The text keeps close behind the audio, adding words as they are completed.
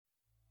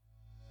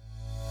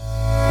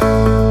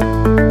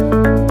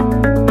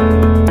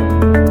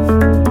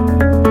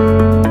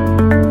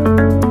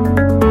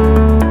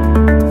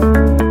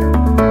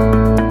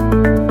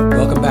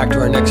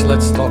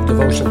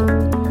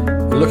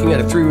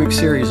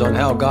series on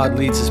how God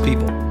leads his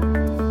people.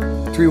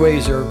 3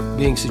 ways are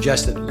being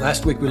suggested.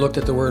 Last week we looked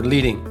at the word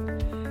leading.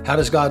 How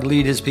does God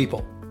lead his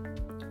people?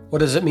 What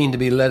does it mean to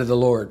be led of the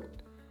Lord?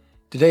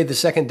 Today, the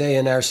second day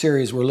in our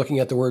series, we're looking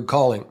at the word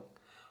calling.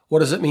 What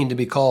does it mean to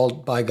be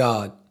called by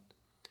God?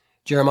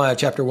 Jeremiah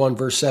chapter 1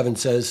 verse 7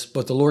 says,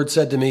 "But the Lord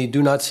said to me,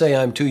 do not say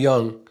I am too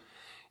young.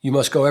 You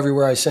must go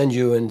everywhere I send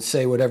you and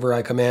say whatever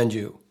I command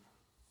you."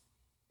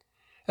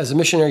 As a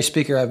missionary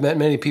speaker, I've met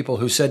many people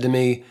who said to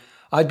me,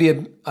 I'd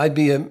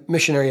be a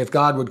missionary if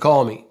God would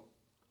call me.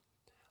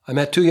 I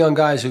met 2 young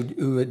guys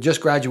who had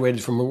just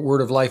graduated from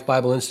Word of Life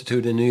Bible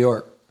Institute in New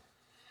York.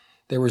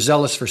 They were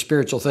zealous for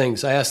spiritual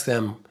things. I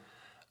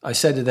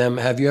said to them,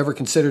 "Have you ever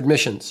considered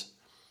missions?"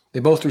 They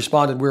both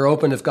responded, "We're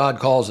open if God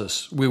calls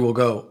us. We will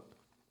go."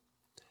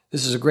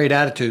 This is a great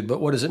attitude, but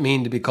what does it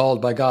mean to be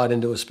called by God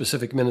into a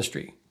specific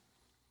ministry?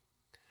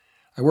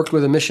 I worked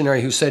with a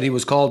missionary who said he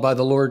was called by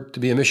the Lord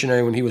to be a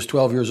missionary when he was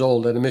 12 years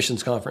old at a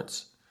missions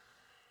conference.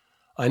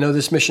 I know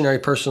this missionary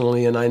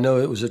personally, and I know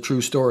it was a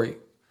true story.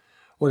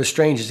 What is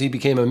strange is he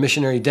became a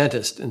missionary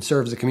dentist and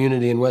served the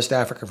community in West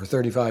Africa for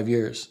 35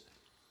 years.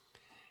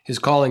 His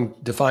calling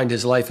defined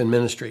his life and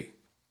ministry.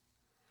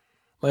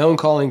 My own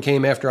calling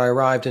came after I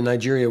arrived in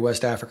Nigeria,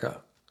 West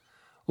Africa.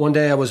 One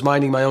day I was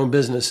minding my own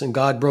business and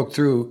God broke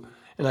through,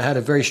 and I had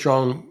a very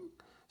strong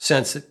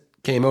sense that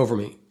came over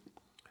me.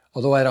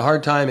 Although I had a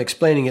hard time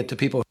explaining it to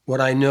people, what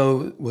I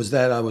know was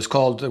that I was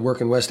called to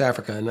work in West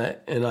Africa,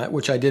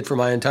 which I did for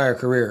my entire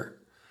career.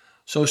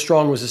 So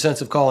strong was the sense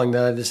of calling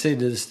that I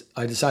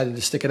decided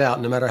to stick it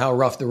out no matter how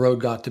rough the road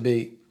got to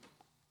be.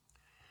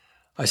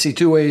 I see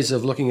 2 ways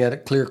of looking at a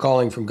clear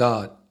calling from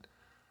God.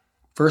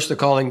 First, the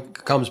calling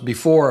comes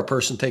before a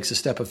person takes a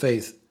step of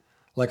faith,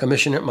 like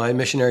my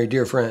missionary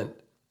dentist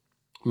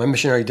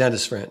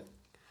friend.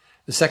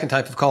 The second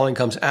type of calling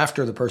comes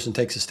after the person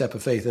takes a step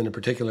of faith in a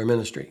particular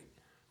ministry.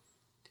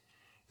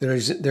 There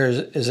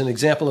is an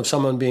example of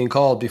someone being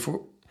called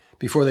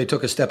before they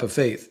took a step of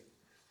faith.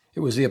 It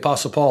was the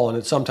Apostle Paul, and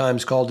it's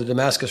sometimes called the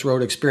Damascus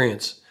Road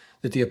experience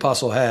that the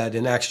Apostle had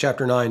in Acts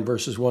chapter 9,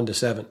 verses 1 to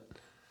 7.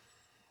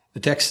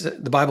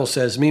 The Bible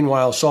says,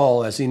 "Meanwhile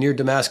Saul, as he neared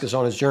Damascus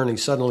on his journey,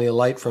 suddenly a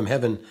light from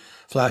heaven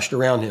flashed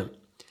around him.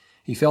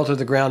 He fell to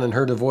the ground and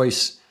heard a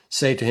voice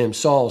say to him,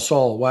 'Saul,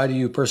 Saul, why do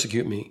you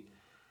persecute me?'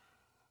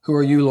 'Who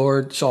are you,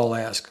 Lord?' Saul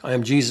asked. 'I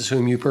am Jesus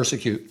whom you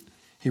persecute,'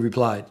 he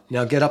replied.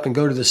 'Now get up and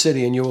go to the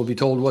city, and you will be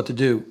told what to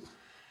do.'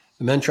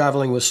 The men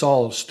traveling with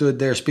Saul stood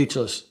there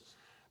speechless,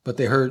 but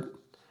they heard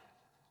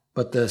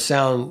the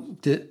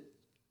sound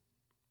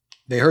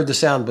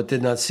but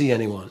did not see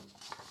anyone."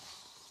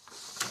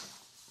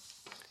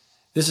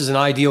 This is an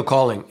ideal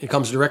calling. It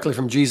comes directly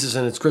from Jesus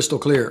and it's crystal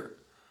clear.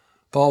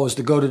 Paul was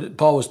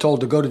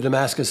told to go to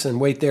Damascus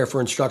and wait there for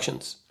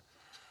instructions.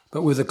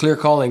 But with a clear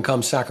calling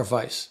comes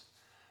sacrifice.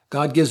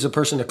 God gives a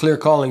person a clear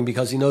calling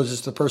because he knows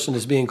that the person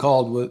is being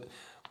called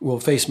will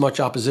face much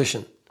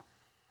opposition.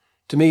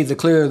 To me, the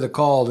clearer the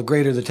call, the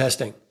greater the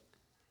testing.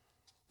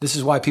 This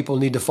is why people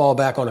need to fall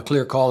back on a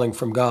clear calling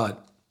from God.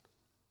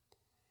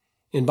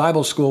 In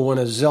Bible school, when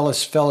a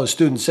zealous fellow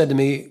student said to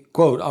me,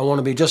 quote, "I want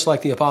to be just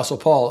like the Apostle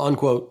Paul,"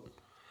 unquote,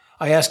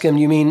 I asked him,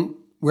 "You mean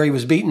where he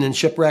was beaten and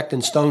shipwrecked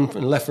and stoned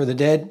and left for the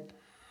dead?"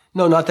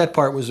 "No, not that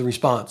part," was the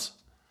response.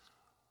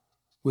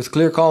 With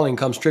clear calling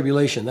comes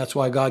tribulation. That's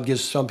why God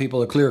gives some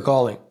people a clear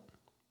calling.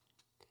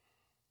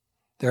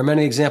 There are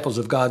many examples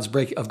of God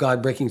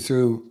breaking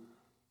through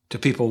to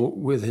people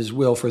with his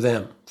will for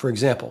them. For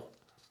example,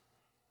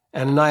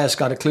 Ananias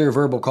got a clear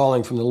verbal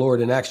calling from the Lord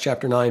in Acts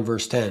chapter 9,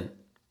 verse 10.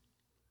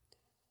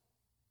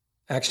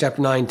 Acts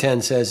chapter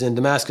 9:10 says, "In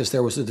Damascus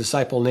there was a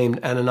disciple named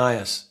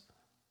Ananias.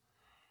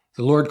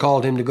 The Lord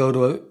called him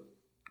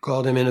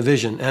in a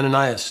vision.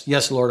 'Ananias.'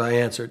 'Yes, Lord,' I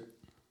answered."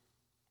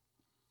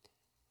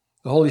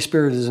 The Holy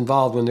Spirit is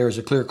involved when there is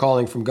a clear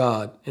calling from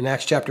God. In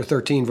Acts chapter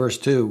 13, verse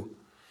 2,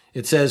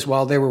 it says,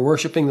 "While they were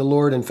worshiping the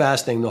Lord and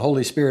fasting, the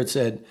Holy Spirit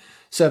said,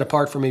 'Set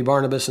apart for me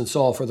Barnabas and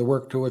Saul for the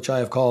work to which I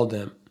have called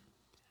them.'"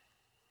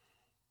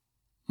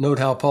 Note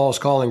how Paul's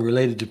calling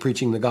related to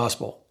preaching the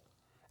gospel.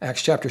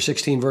 Acts chapter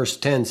 16, verse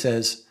 10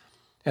 says,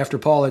 "After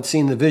Paul had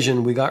seen the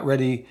vision, we got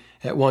ready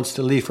at once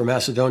to leave for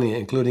Macedonia,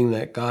 including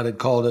that God had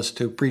called us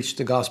to preach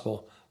the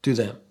gospel to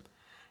them."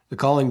 The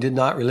calling did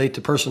not relate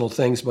to personal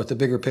things, but the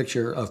bigger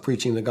picture of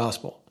preaching the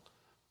gospel.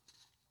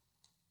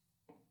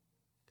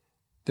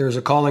 There is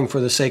a calling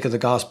for the sake of the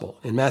gospel.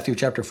 In Matthew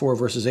chapter 4,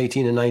 verses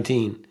 18 and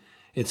 19,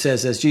 it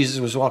says, "As Jesus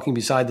was walking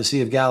beside the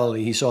Sea of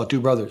Galilee, he saw 2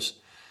 brothers,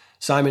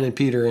 Simon and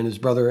Peter and his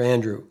brother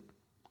Andrew.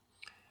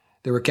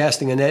 They were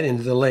casting a net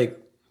into the lake,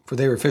 for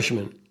they were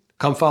fishermen.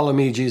 'Come follow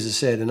me,' Jesus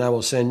said, 'and I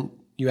will send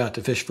you out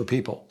to fish for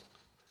people.'"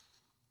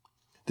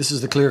 This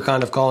is the clear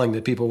kind of calling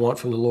that people want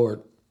from the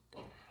Lord.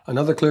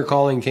 Another clear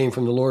calling came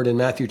from the Lord in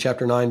Matthew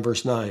chapter 9,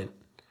 verse 9.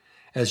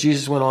 As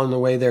Jesus went on the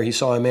way there, he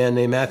saw a man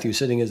named Matthew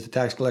sitting at the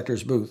tax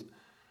collector's booth.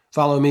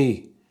 "Follow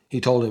me," he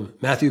told him.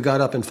 Matthew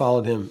got up and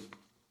followed him.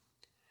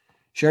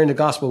 Sharing the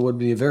gospel would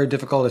be a very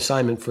difficult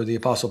assignment for the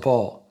Apostle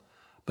Paul,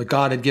 but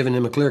God had given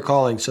him a clear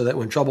calling so that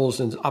when troubles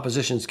and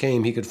oppositions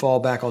came, he could fall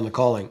back on the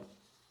calling.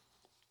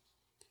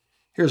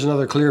 Here's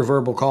another clear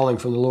verbal calling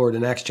from the Lord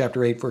in Acts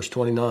chapter 8, verse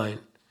 29.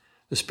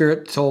 The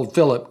Spirit told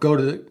Philip, go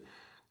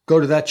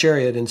to that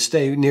chariot and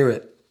stay near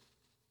it.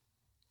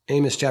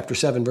 Amos chapter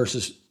 7,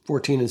 verses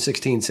 14 and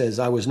 16 says,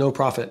 I was no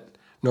prophet,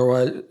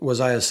 nor was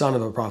I a son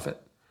of a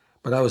prophet,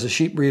 but I was a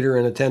sheep breeder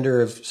and a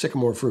tender of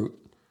sycamore fruit.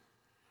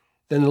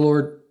 Then the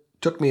Lord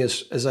took me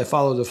as I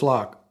followed the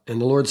flock, and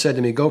the Lord said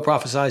to me, go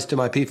prophesy to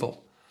my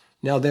people.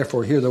 Now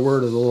therefore hear the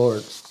word of the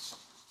Lord.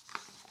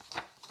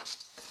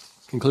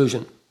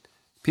 Conclusion.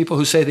 People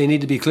who say they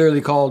need to be clearly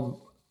called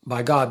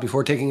by God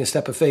before taking a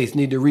step of faith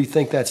need to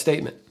rethink that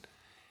statement.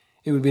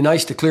 It would be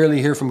nice to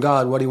clearly hear from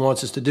God what he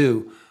wants us to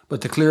do,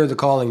 but the clearer the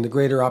calling, the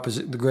greater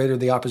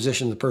the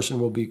opposition the person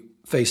will be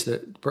faced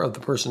of the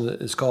person that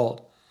is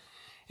called.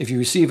 If you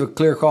receive a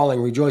clear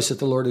calling, rejoice that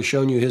the Lord has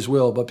shown you his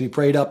will, but be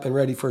prayed up and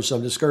ready for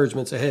some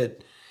discouragements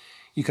ahead.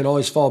 You can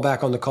always fall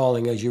back on the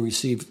calling that you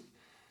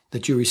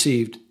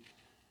received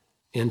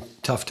in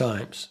tough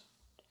times.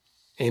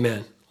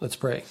 Amen. Let's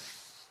pray.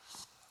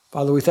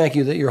 Father, we thank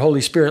you that your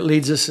Holy Spirit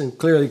leads us and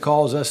clearly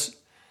calls us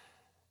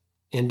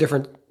in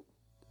different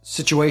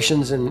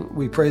situations, and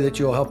we pray that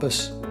you'll help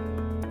us,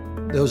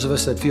 those of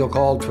us that feel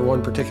called for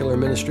one particular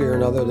ministry or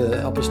another,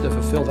 to help us to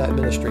fulfill that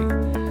ministry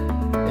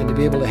and to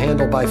be able to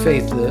handle by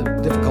faith the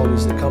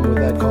difficulties that come with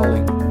that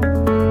calling.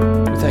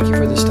 We thank you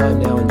for this time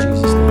now in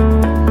Jesus' name.